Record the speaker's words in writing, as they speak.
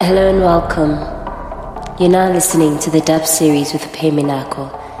Hello and welcome. You're now listening to the dub series with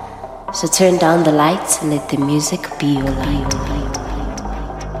Peminako. So turn down the lights and let the music be your light.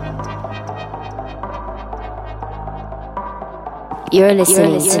 You're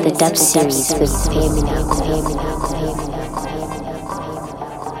listening to the dub series with Peminako.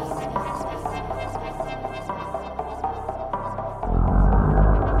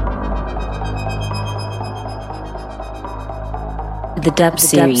 The dub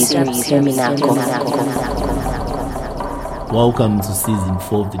series with Peminako. Welcome to season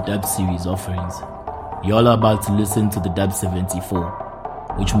 4 of the dub series offerings. Y'all are about to listen to the dub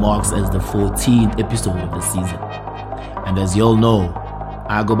 74, which marks as the 14th episode of the season. And as y'all know,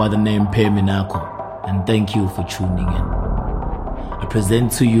 I go by the name Peminako, and thank you for tuning in. I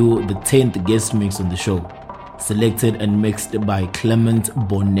present to you the 10th guest mix on the show, selected and mixed by Klement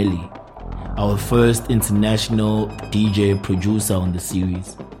Bonelli, our first international DJ producer on the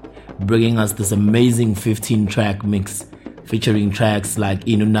series, bringing us this amazing 15-track mix featuring tracks like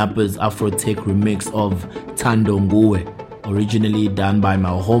Napa's Afro-tech remix of Nguwe, originally done by my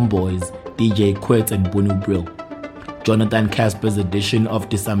homeboys DJ Quett and Bhunu Brill, Jonathan Kaspar's edition of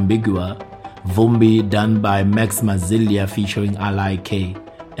Disambigua, Vumbi done by Azilia featuring Alai K,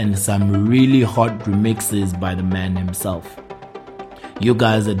 and some really hot remixes by the man himself. You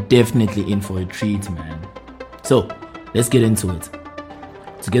guys are definitely in for a treat, man. So, let's get into it.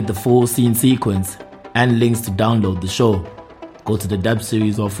 To get the full scene sequence and links to download the show, go to the Dub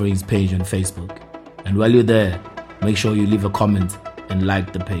Series Offerings page on Facebook. And while you're there, make sure you leave a comment and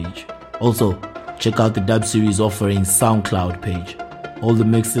like the page. Also, check out the Dub Series Offerings SoundCloud page. All the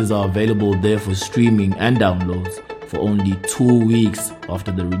mixes are available there for streaming and downloads for only 2 weeks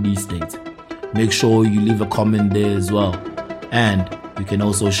after the release date. Make sure you leave a comment there as well. And you can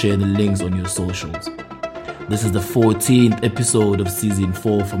also share the links on your socials. This is the 14th episode of season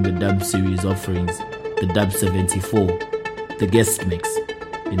 4 from the dub series offerings, the dub 74, the guest mix.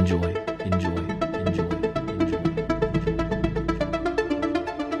 Enjoy.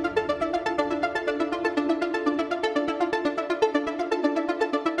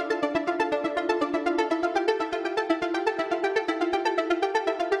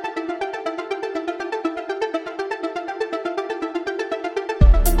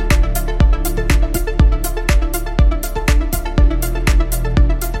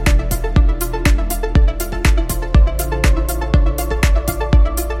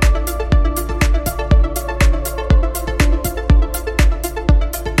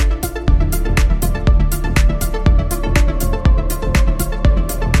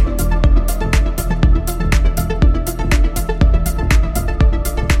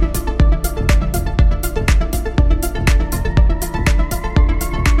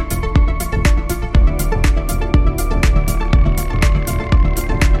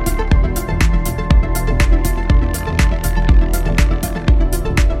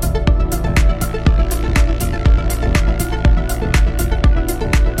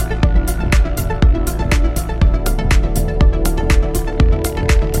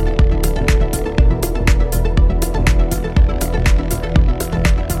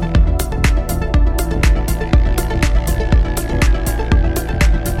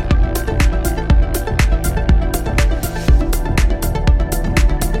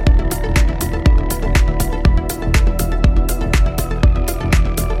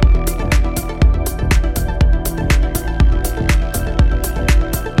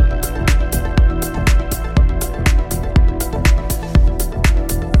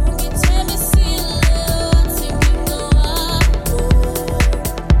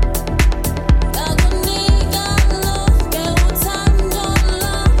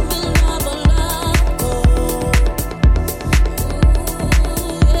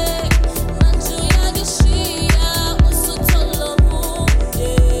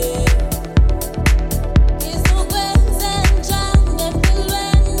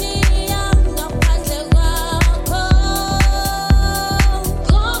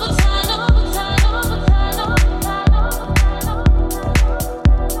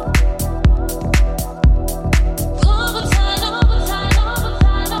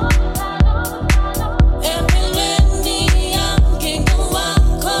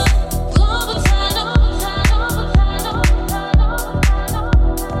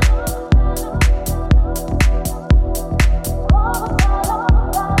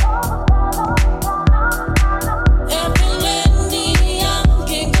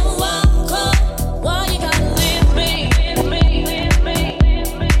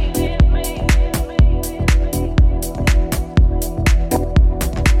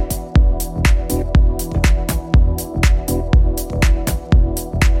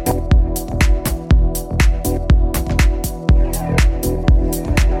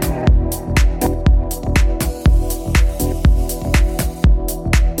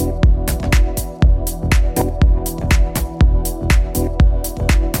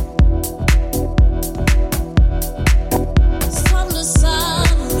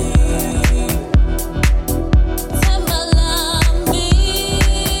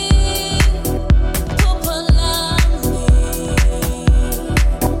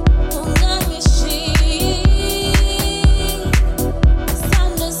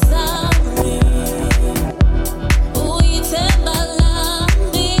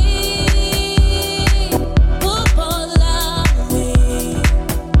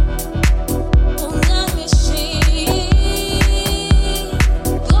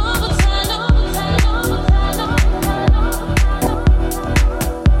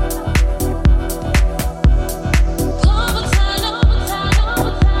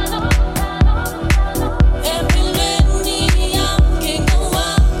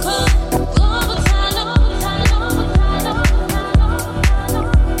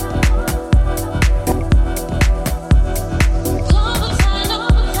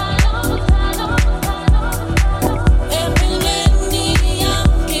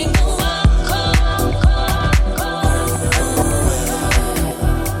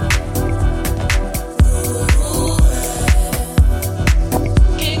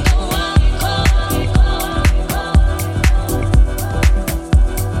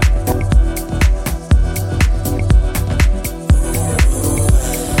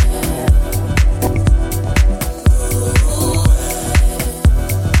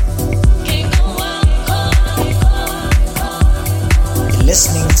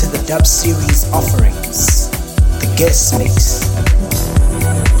 dub series offerings, the guest mix.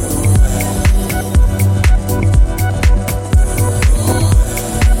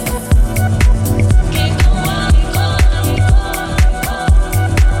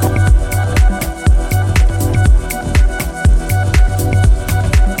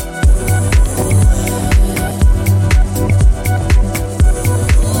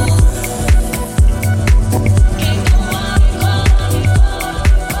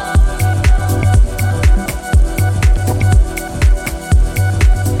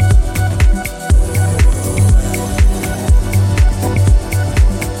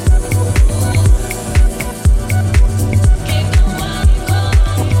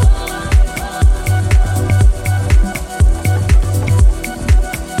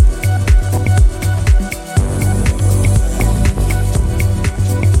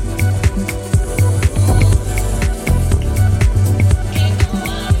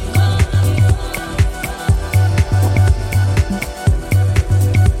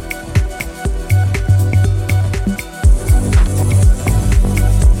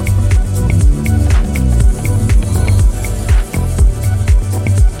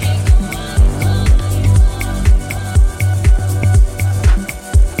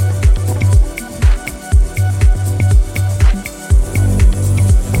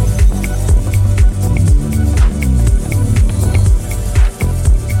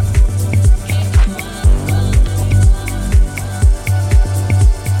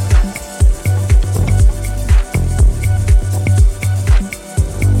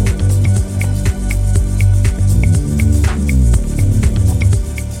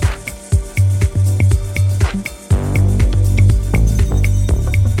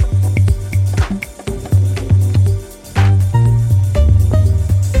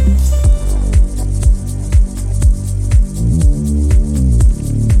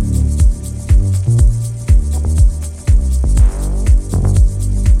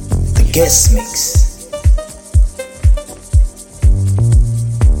 Guest mix.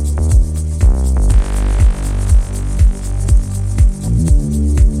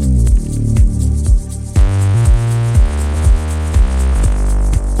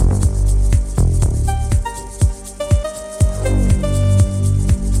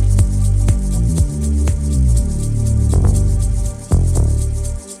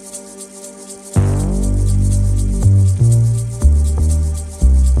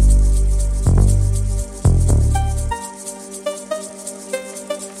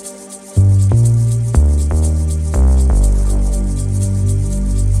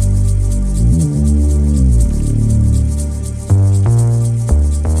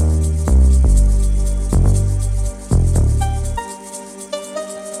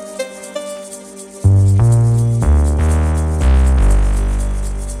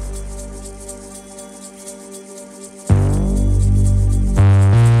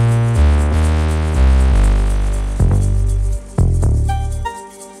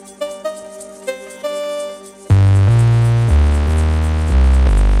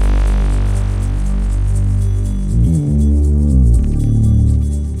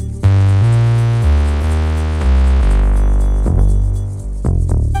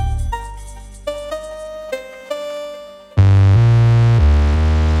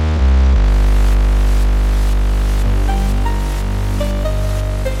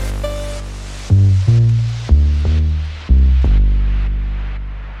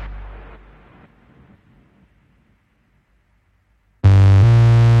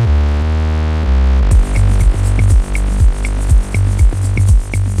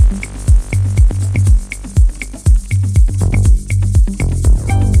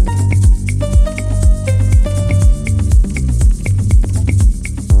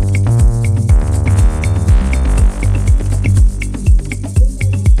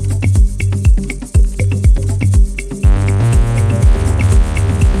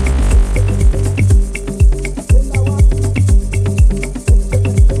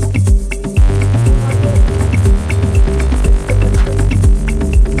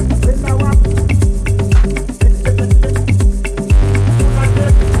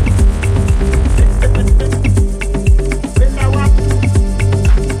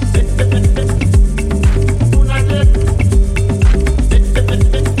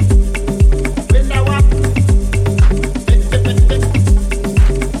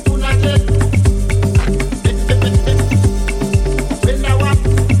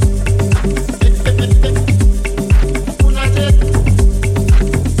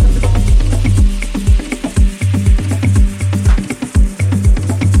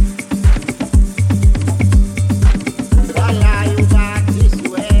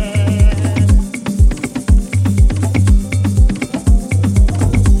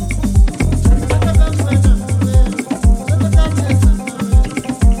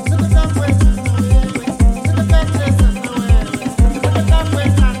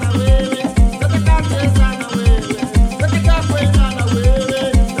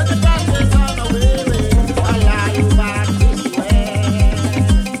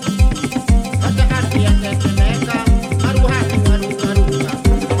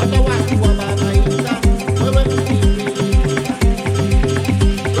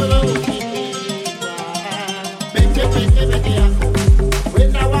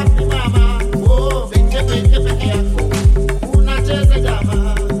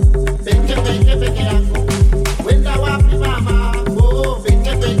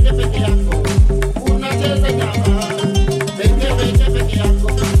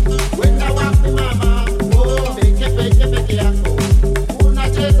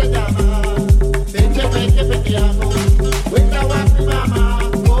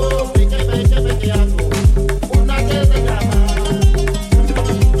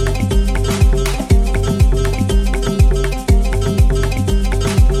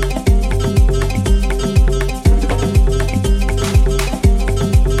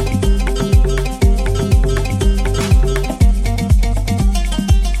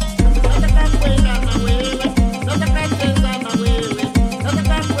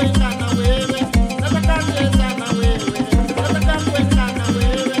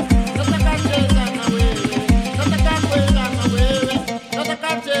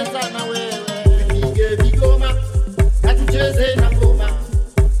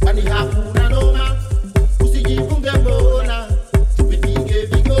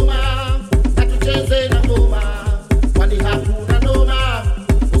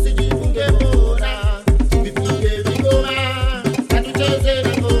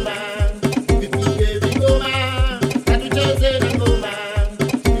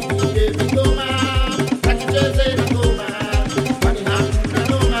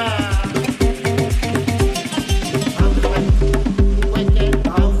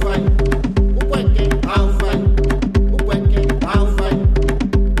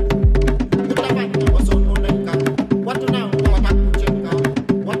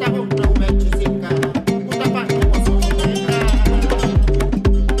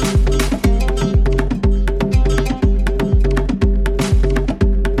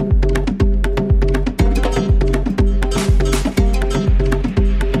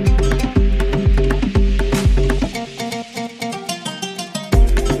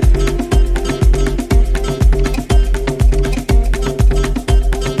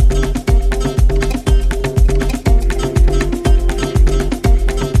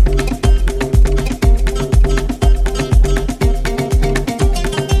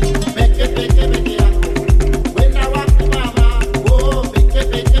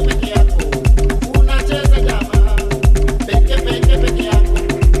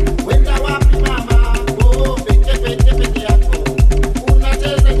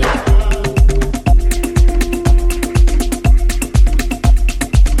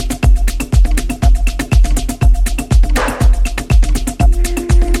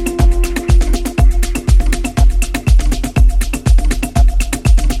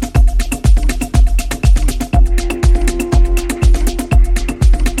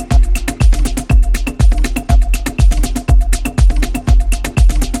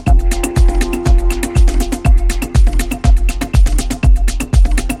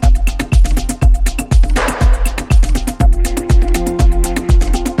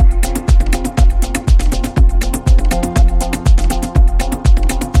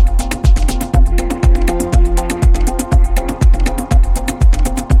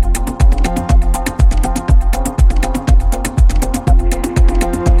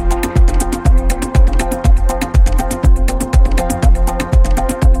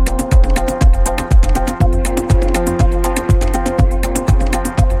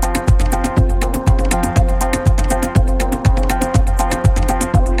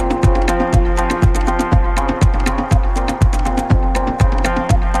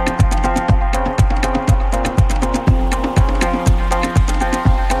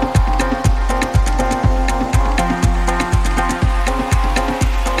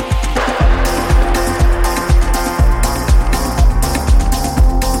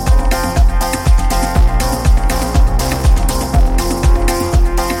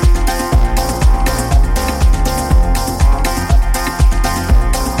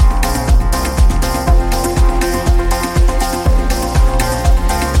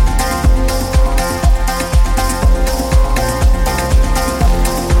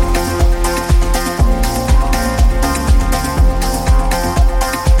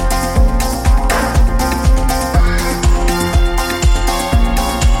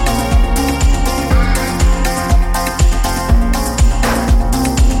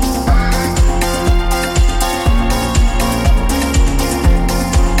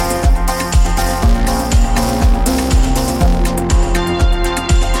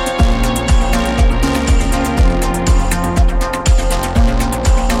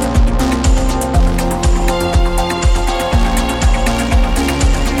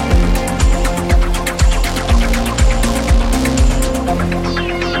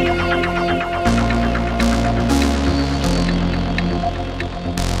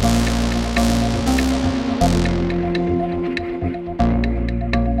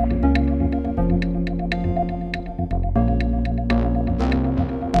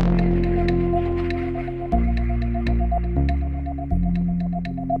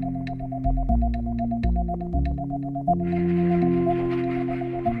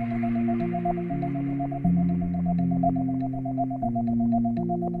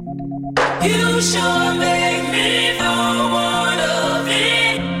 You sure make me the one of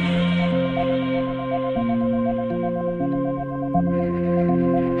it.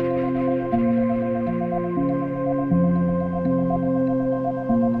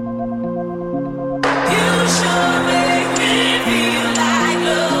 You sure make me feel like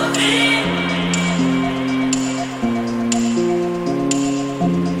loving.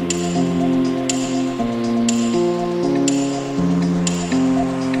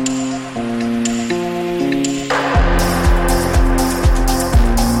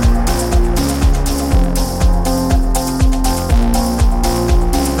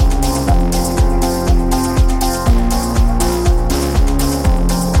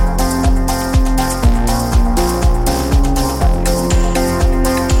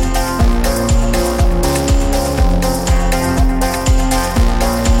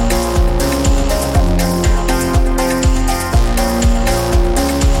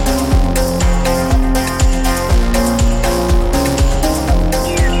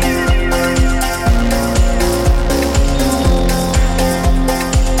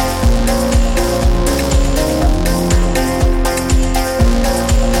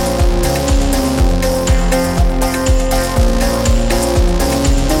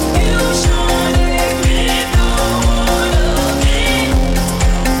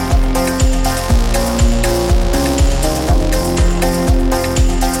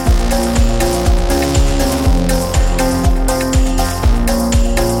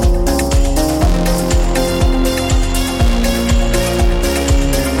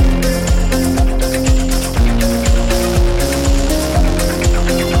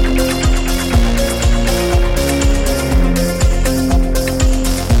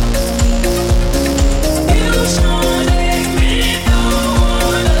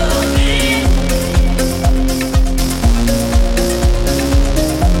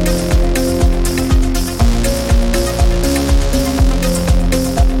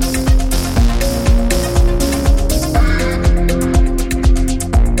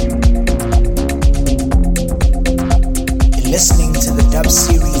 Listening to the Dub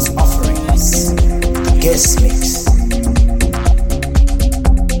Series offerings, the guest mix.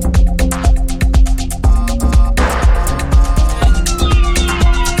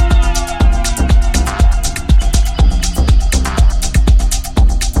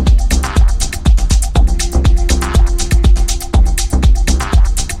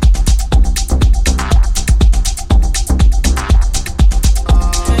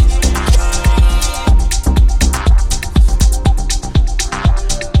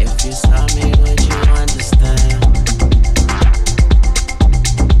 If you saw me, would you understand?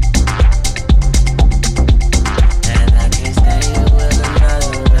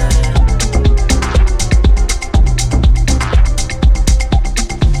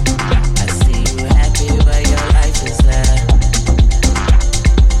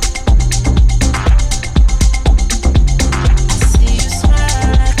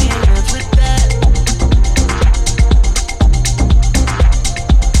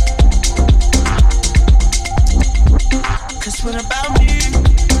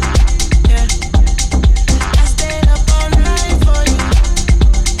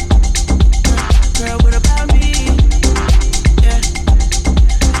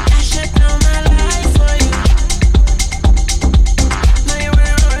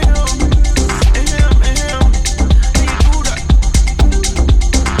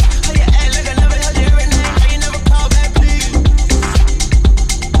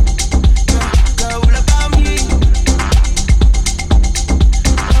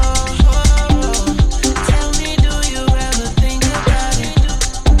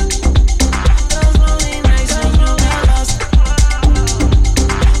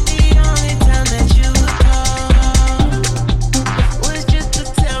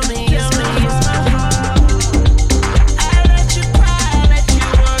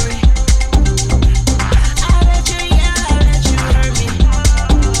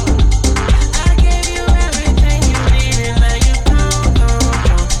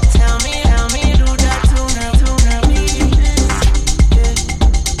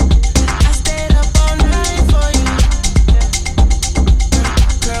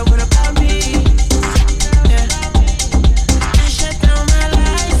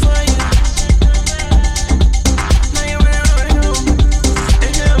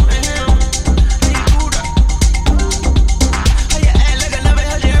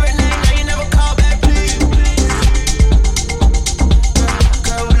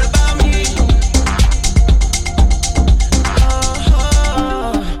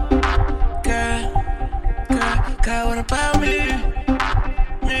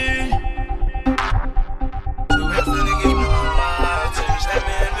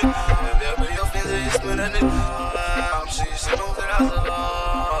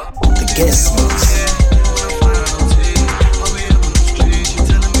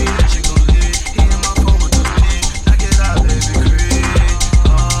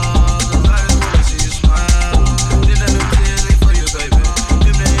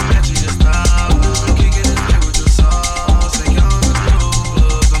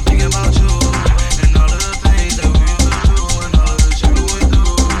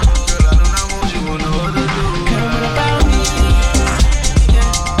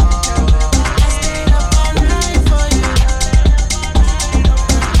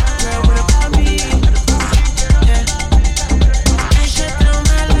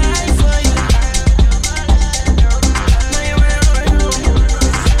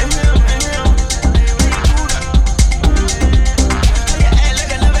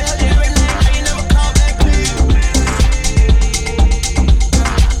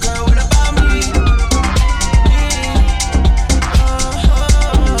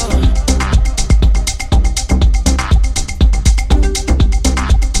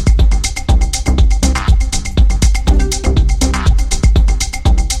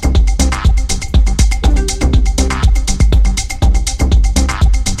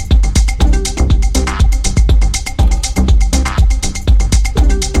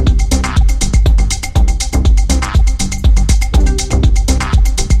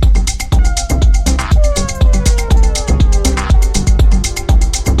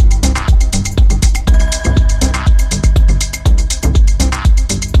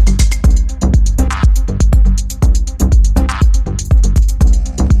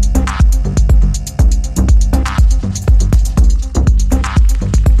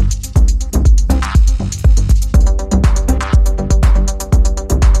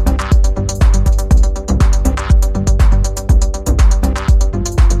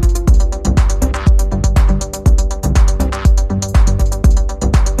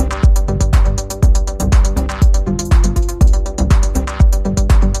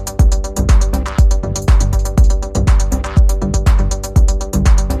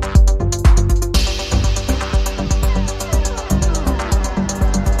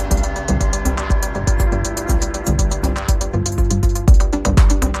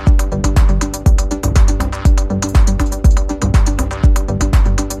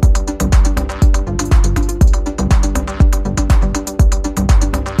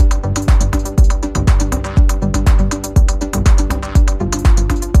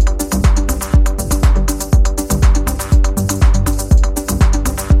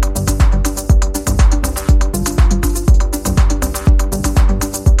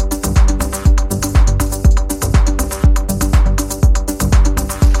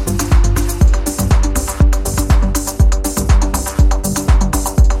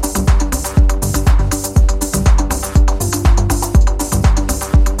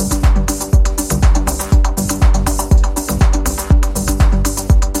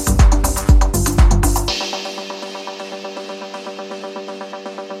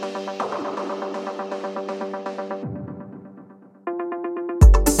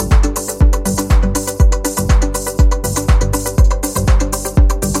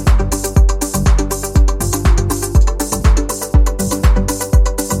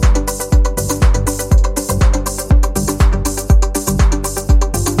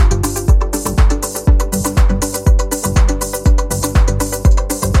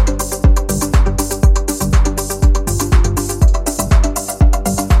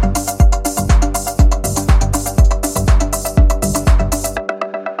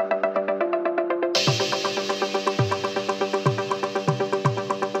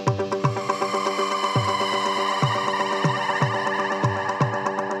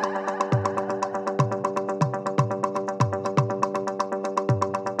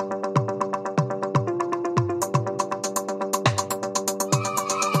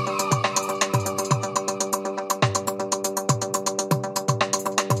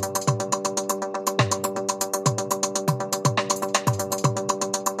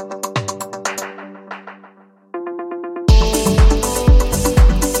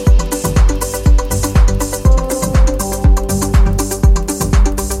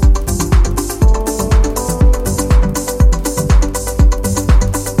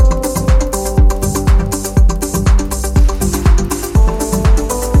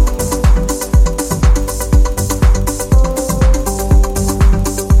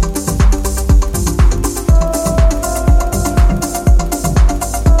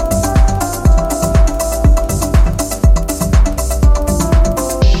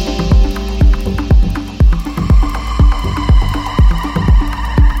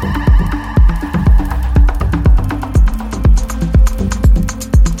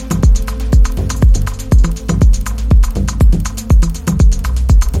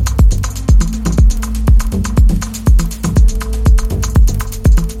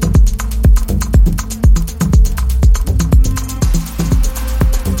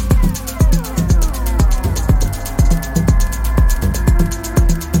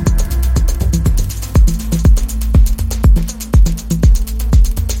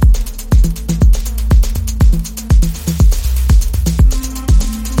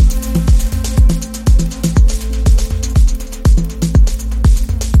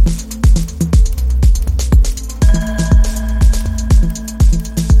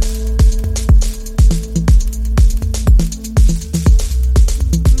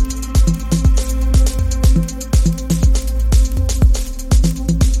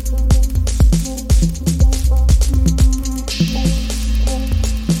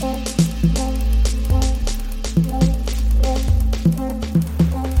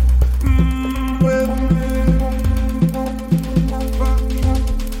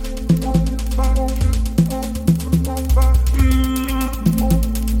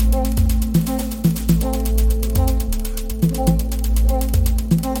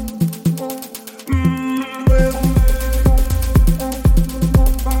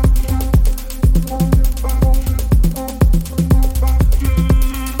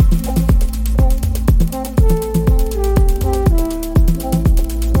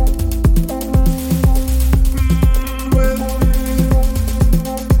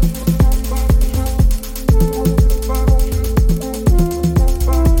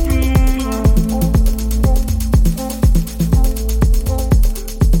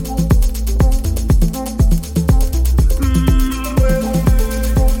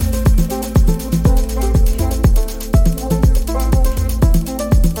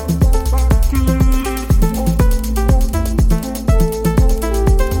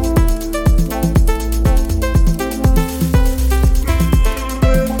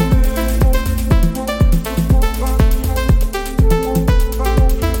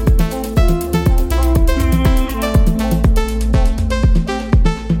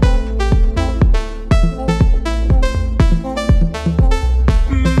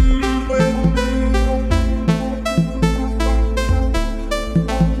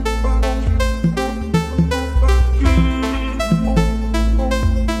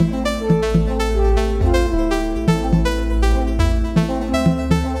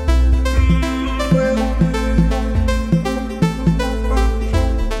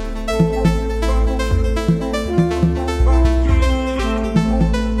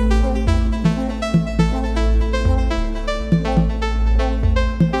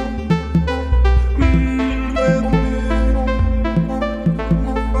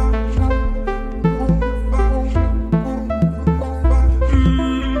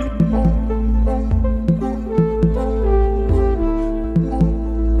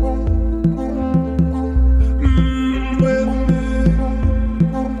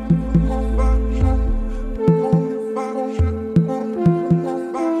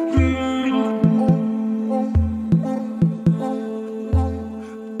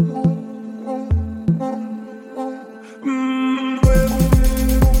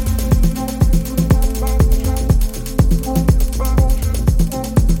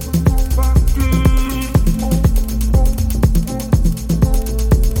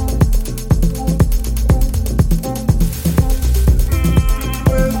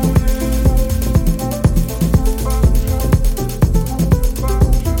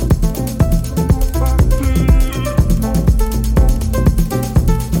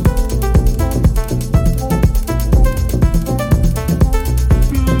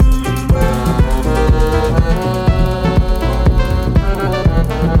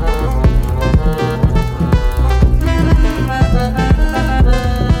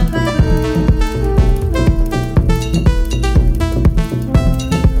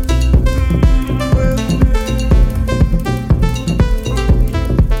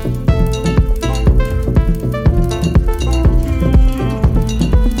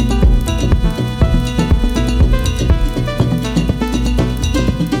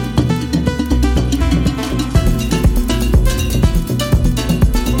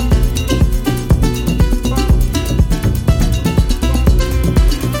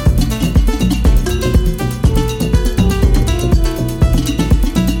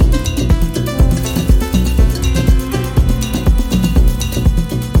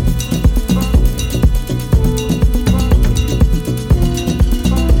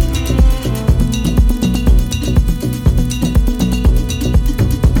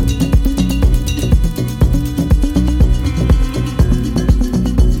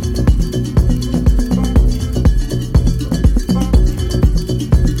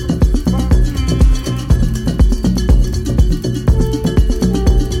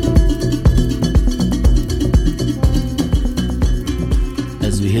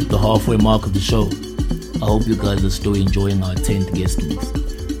 halfway mark of the show. I hope you guys are still enjoying our 10th guest mix.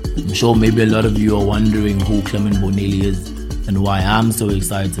 I'm sure maybe a lot of you are wondering who Klement Bonelli is and why I'm so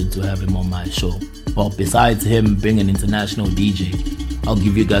excited to have him on my show. Well, besides him being an international DJ, I'll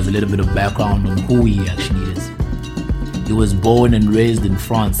give you guys a little bit of background on who he actually is. He was born and raised in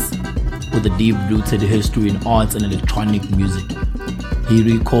France with a deep-rooted history in arts and electronic music. He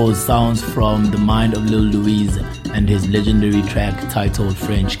recalls sounds from the mind of Lil Louise and his legendary track titled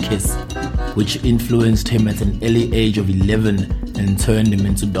French Kiss, which influenced him at an early age of 11 and turned him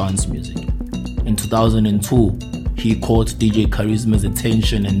into dance music. In 2002, he caught DJ Charisma's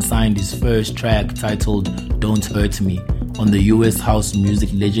attention and signed his first track titled Don't Hurt Me on the US house music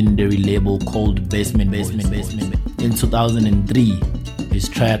legendary label called Basement. In 2003, his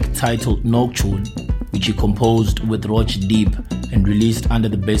track titled Nocturne, which he composed with Roach Deep and released under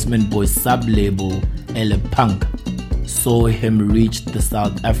the Basement Boys sub-label Ele Punk, saw him reach the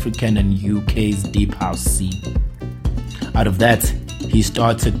South African and UK's deep house scene. Out of that, he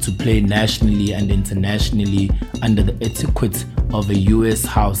started to play nationally and internationally under the etiquette of a US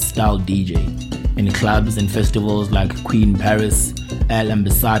house-style DJ in clubs and festivals like Queen Paris, El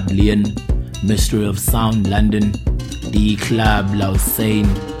Ambassade Lyon, Mystery of Sound London, D Club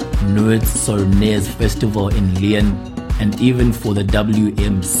Lausanne, Nuit Sornaise Festival in Lyon, and even for the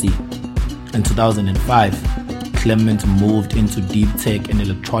WMC. In 2005, Klement moved into deep tech and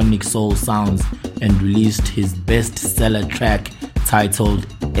electronic soul sounds and released his best-seller track titled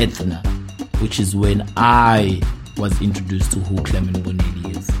Ethna, which is when I was introduced to who Klement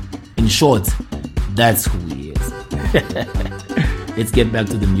Bonelli is. In short, that's who he is. Let's get back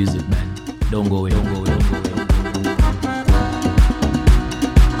to the music, man. Don't go away.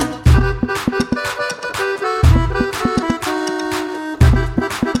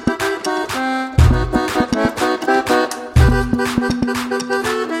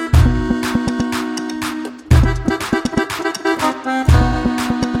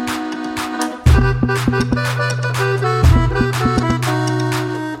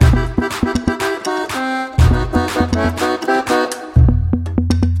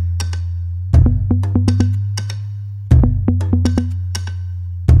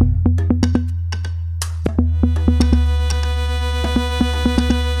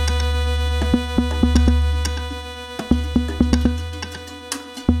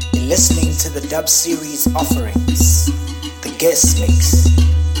 Listening to the Dub Series offerings, the guest mix.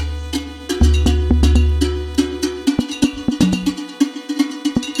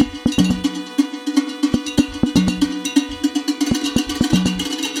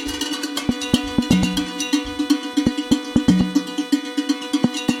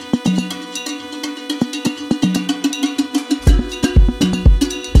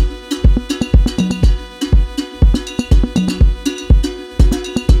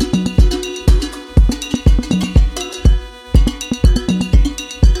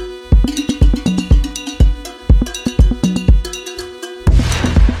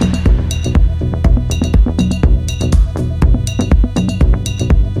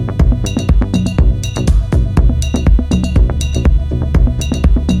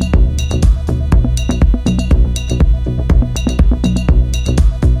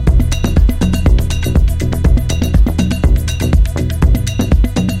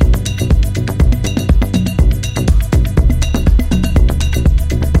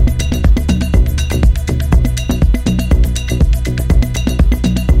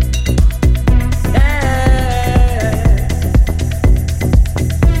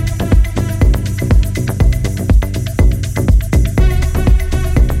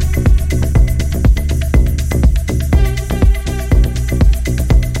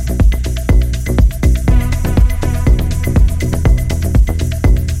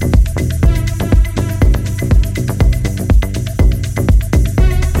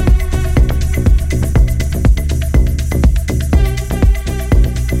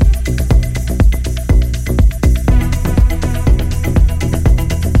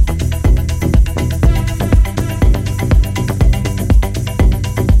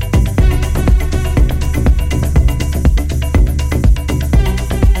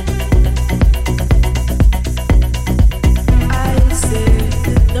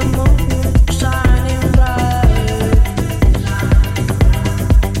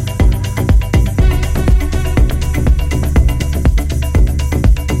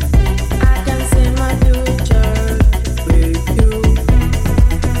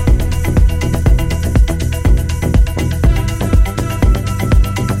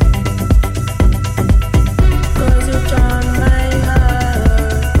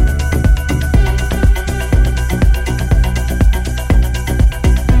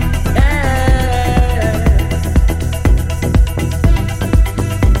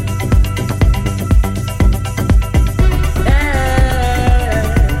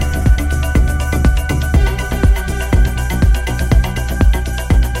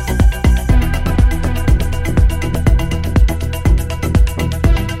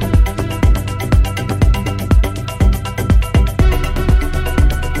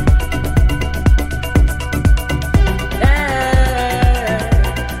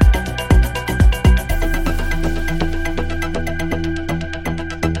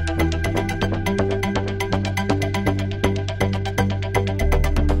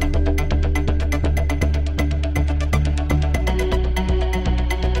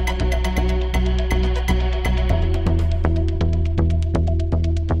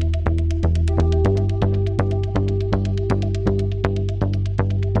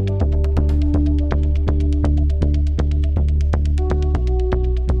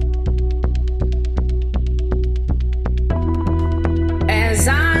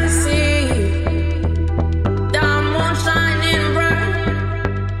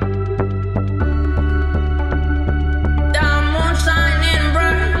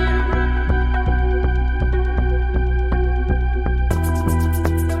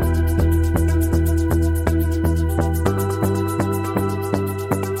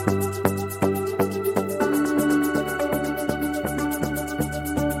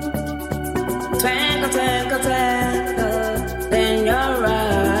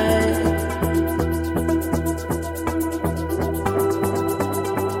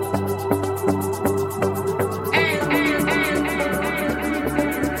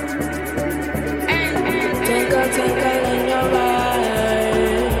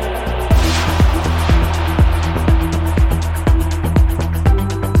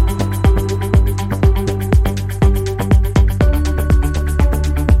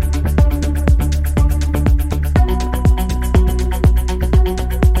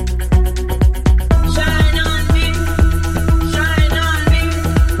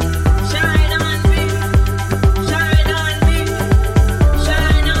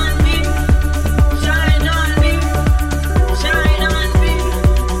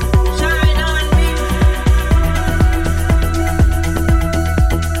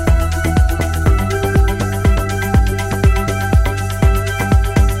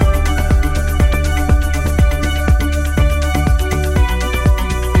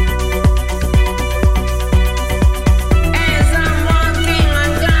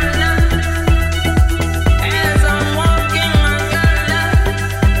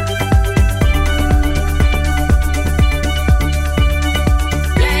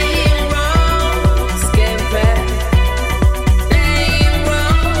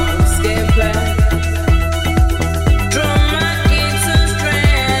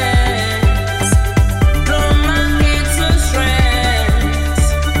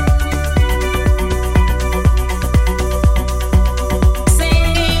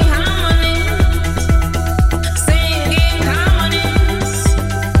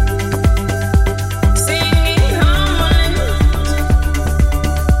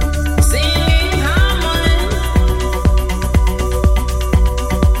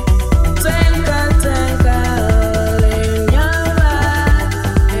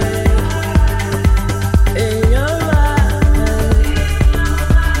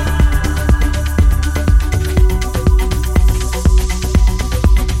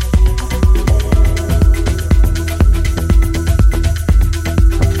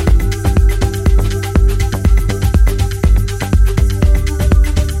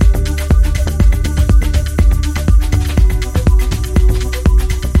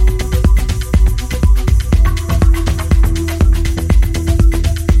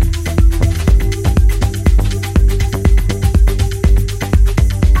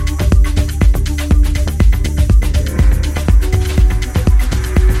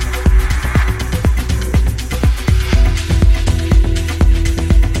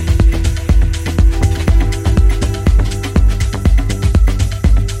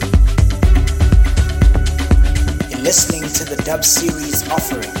 listening to the dub series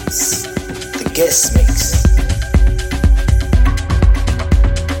offerings, the guest mix.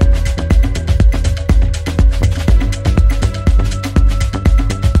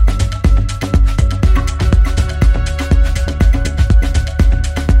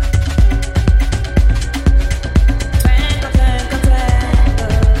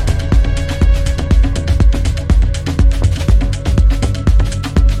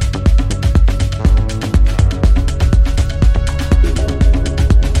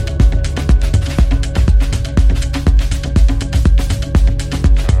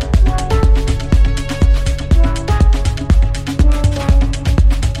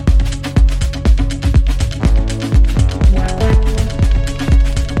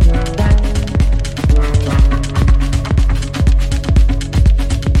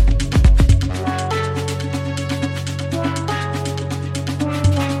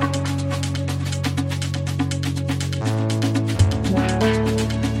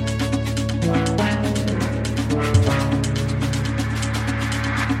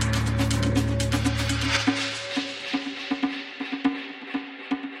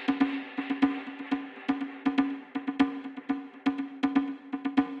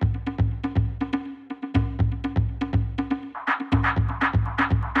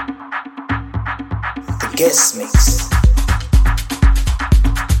 Guest mix.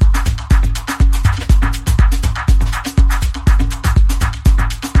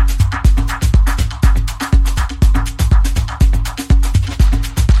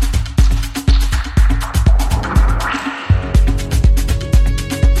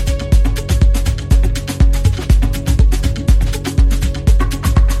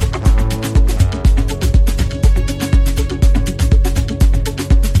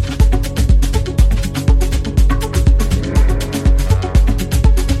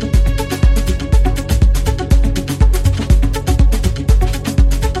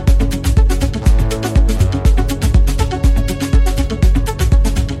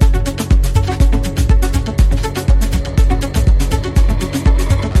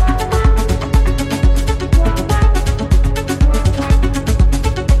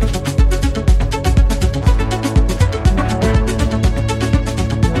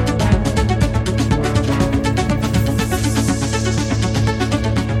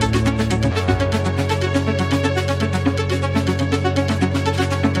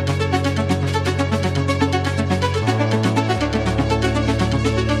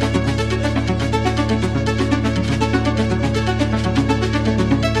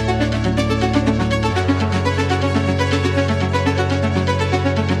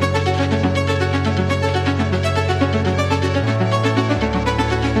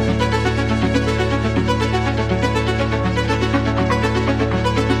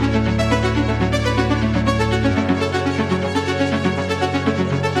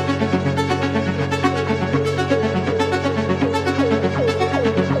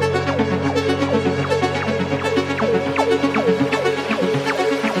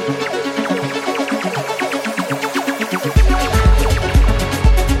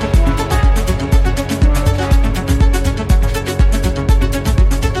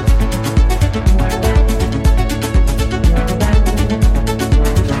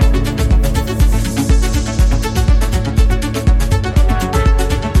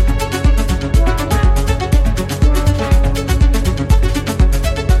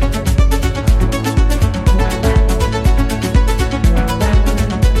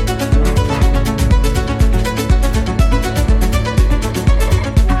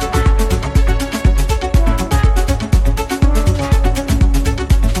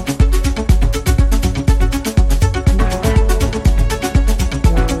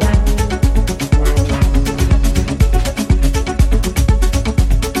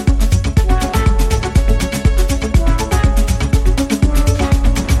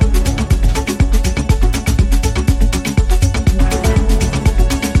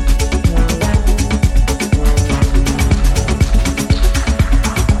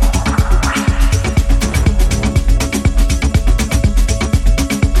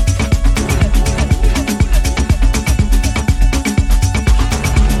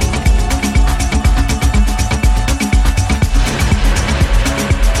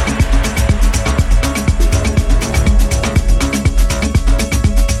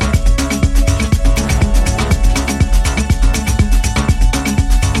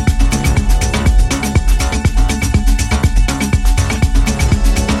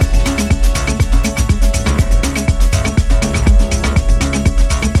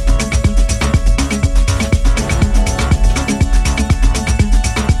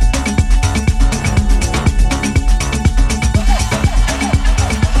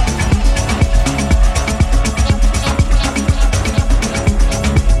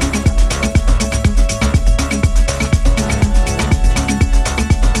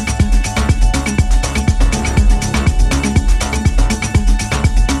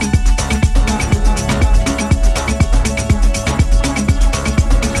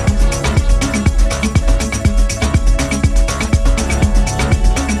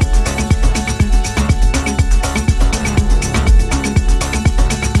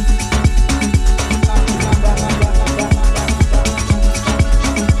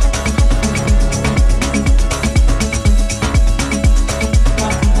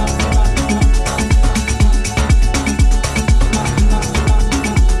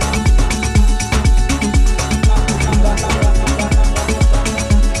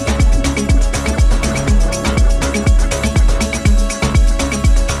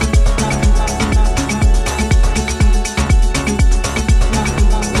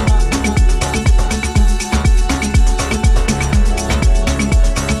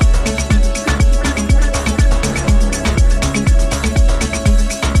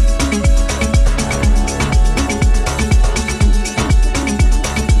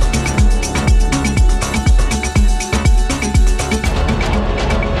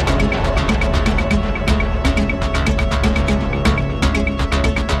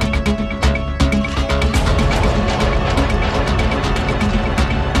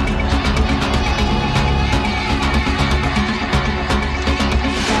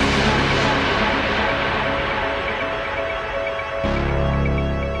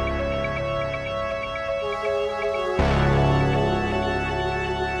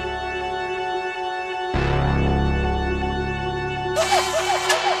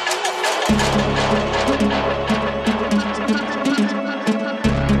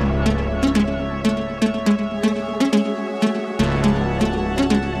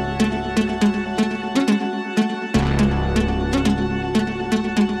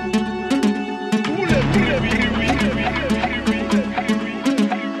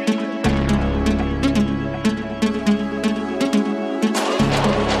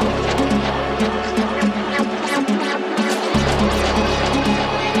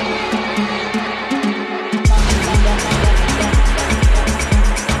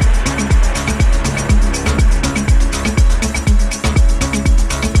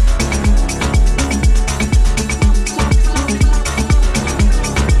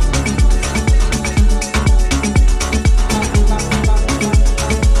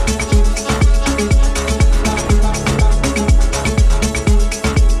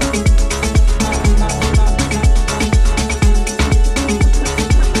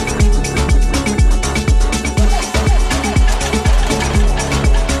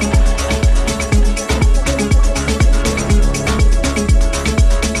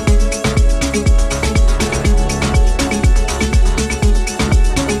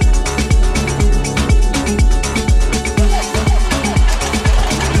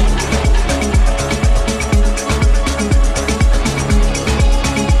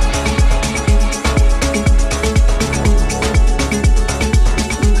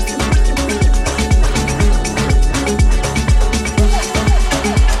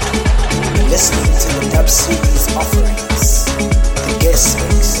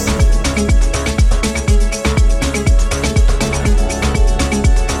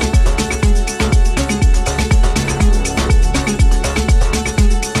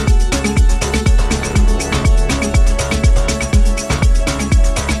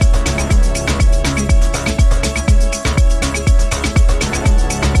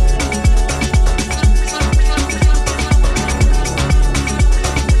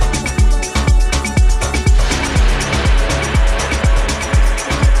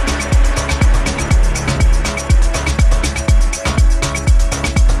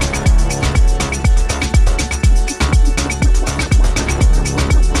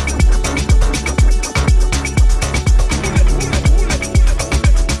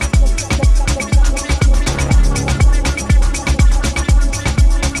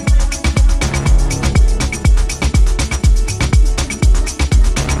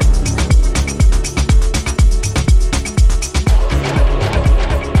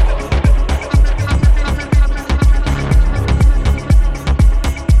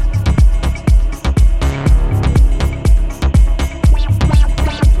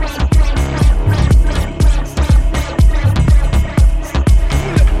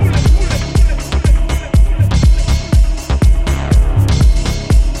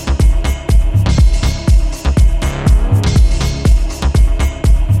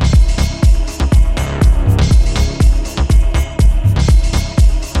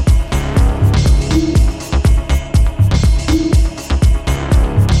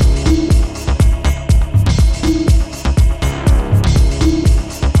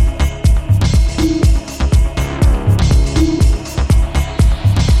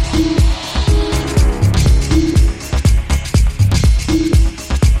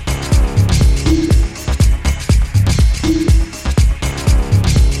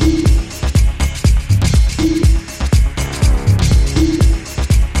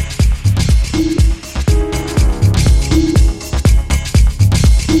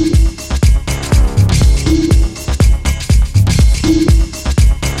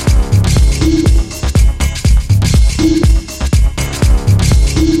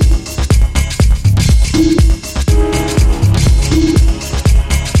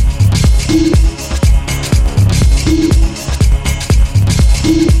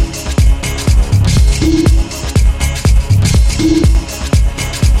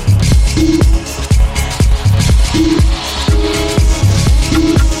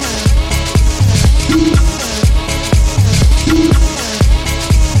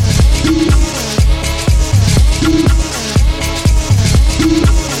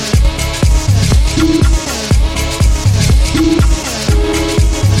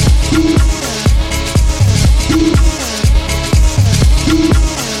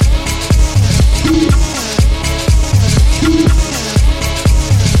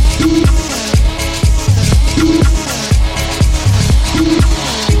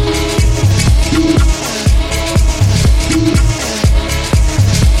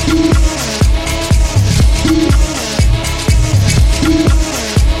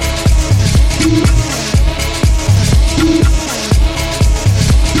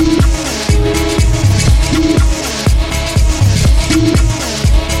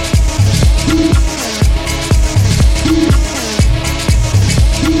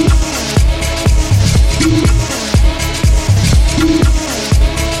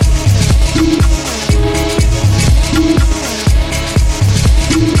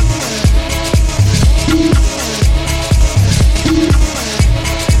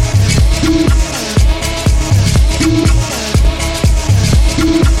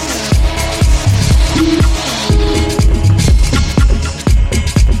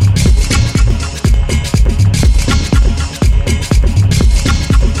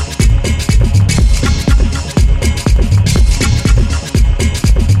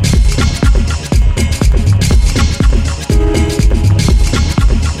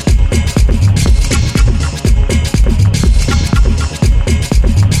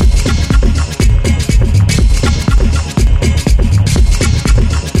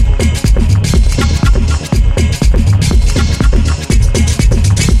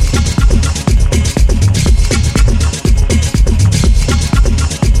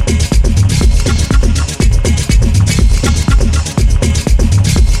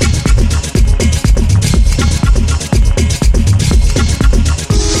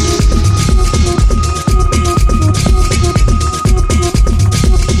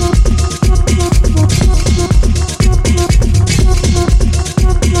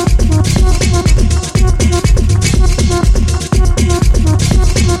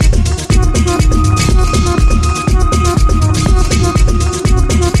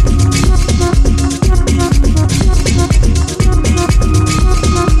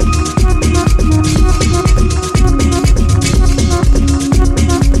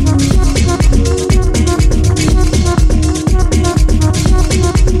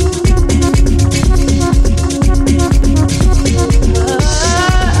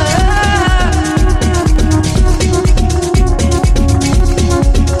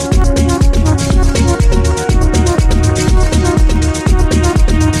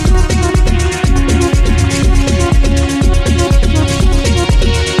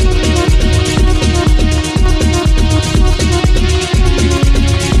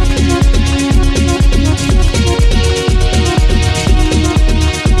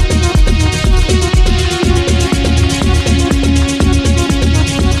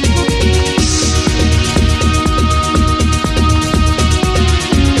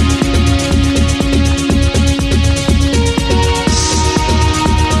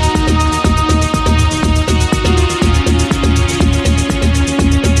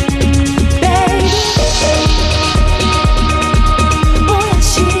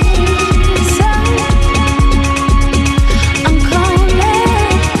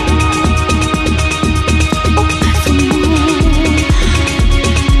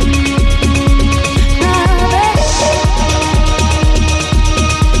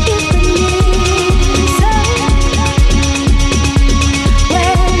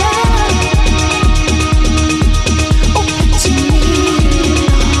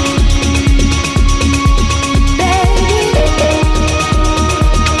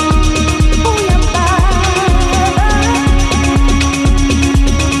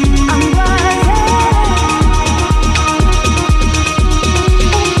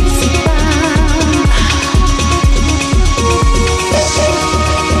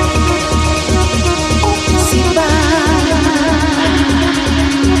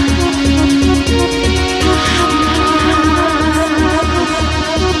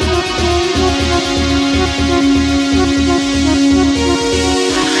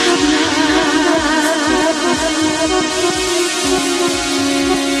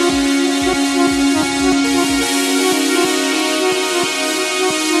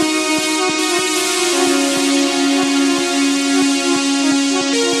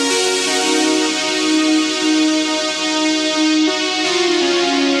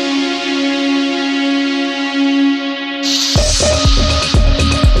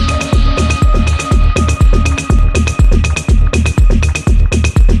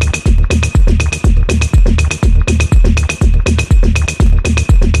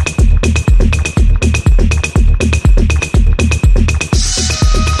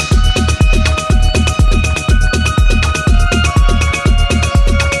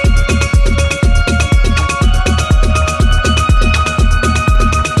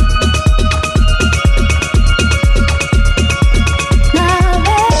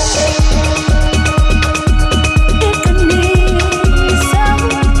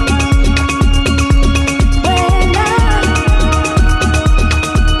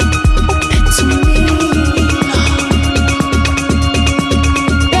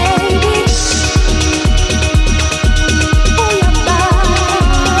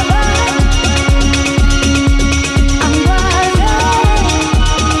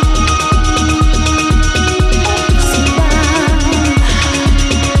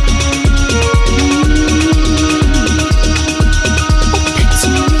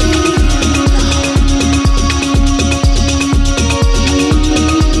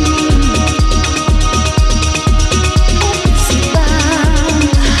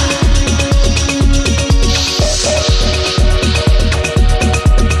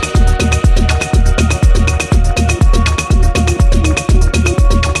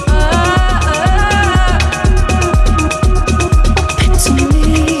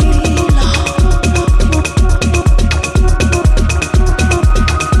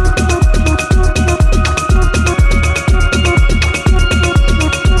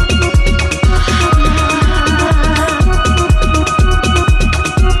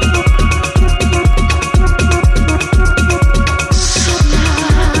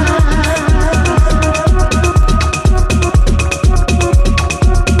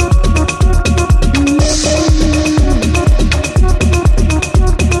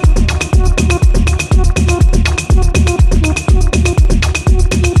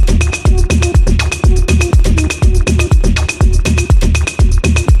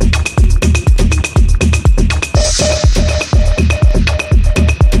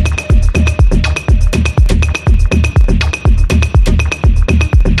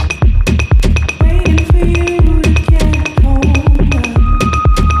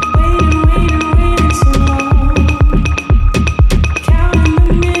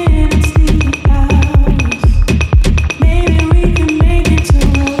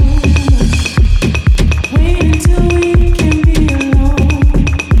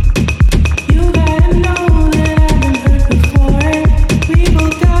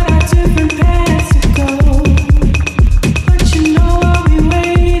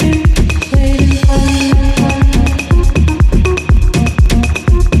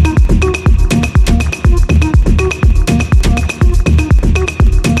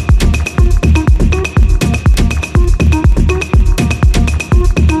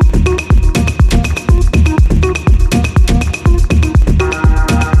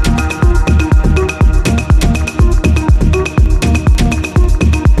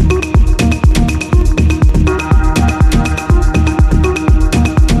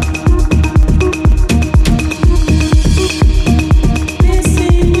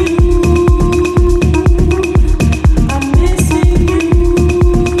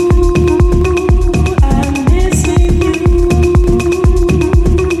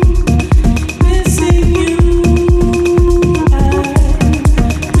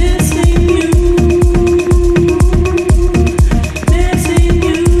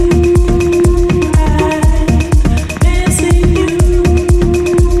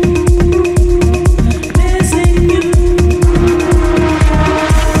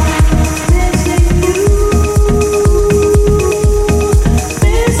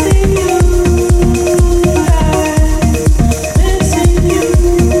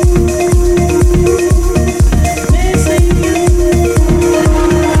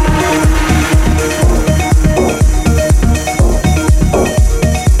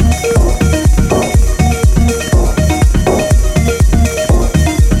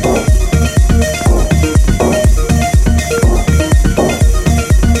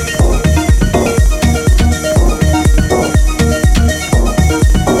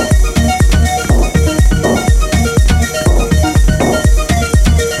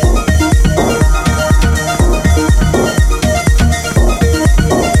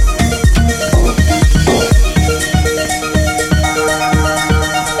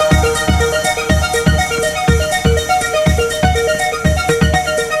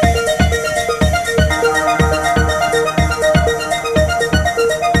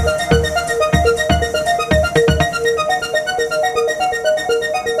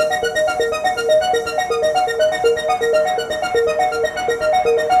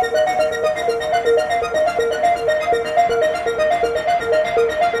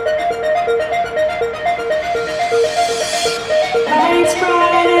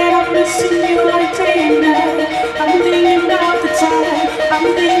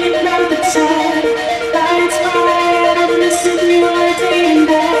 I'm thinking about the time. Lights bright, I'm missing you all day and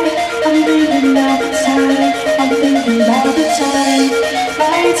night. I'm thinking about the time. I'm thinking about the time.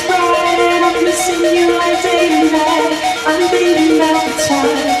 Lights bright, I'm missing you all day and night. I'm thinking about the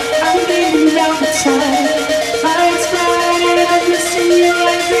time. I'm thinking about the time. Lights bright, I'm missing you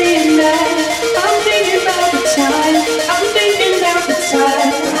all day and night. I'm thinking about the time. I'm thinking about the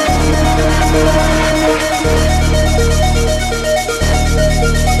time.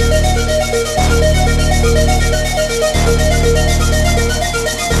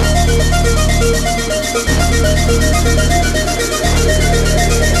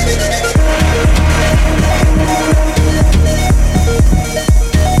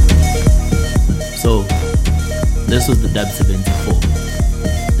 So, this was the Dub 74,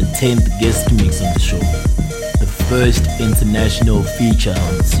 the 10th guest mix on the show, the first international feature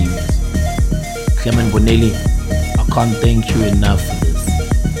on the series. Klement Bonelli, I can't thank you enough for this.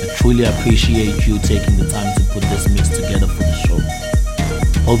 I truly appreciate you taking the time to put this mix together for the show.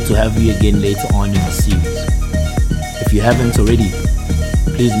 Hope to have you again later on in the series. If you haven't already,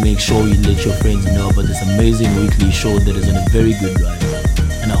 please make sure you let your friends know about this amazing weekly show that is on a very good ride.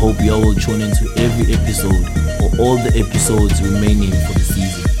 And I hope you all will tune into every episode or all the episodes remaining for the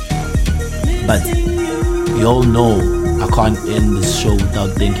season. But you all know I can't end this show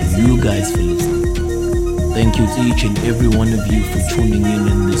without thanking you guys for listening. Thank you to each and every one of you for tuning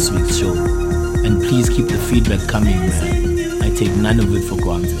in this week's show. And please keep the feedback coming, man. I take none of it for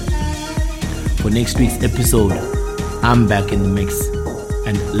granted. For next week's episode, I'm back in the mix.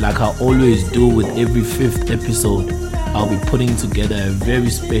 And like I always do with every 5th episode, I'll be putting together a very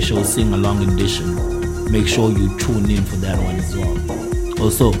special sing-along edition. Make sure you tune in for that one as well.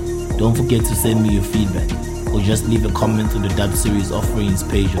 Also, don't forget to send me your feedback or just leave a comment on the Dub Series Offerings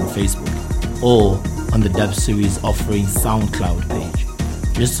page on Facebook or on the Dub Series Offerings SoundCloud page,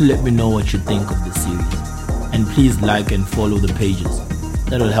 just to let me know what you think of the series. And please like and follow the pages.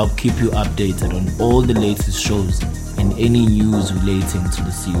 That will help keep you updated on all the latest shows and any news relating to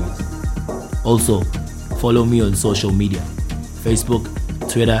the series. Also, follow me on social media, Facebook,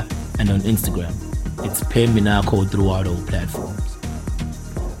 Twitter, and on Instagram. It's Peminako throughout all platforms.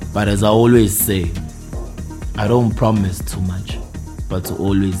 But as I always say, I don't promise too much, but to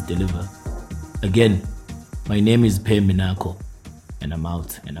always deliver. Again, my name is Peminako, and I'm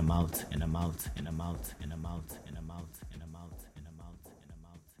out, and I'm out, and I'm out, and I'm out, and I'm out.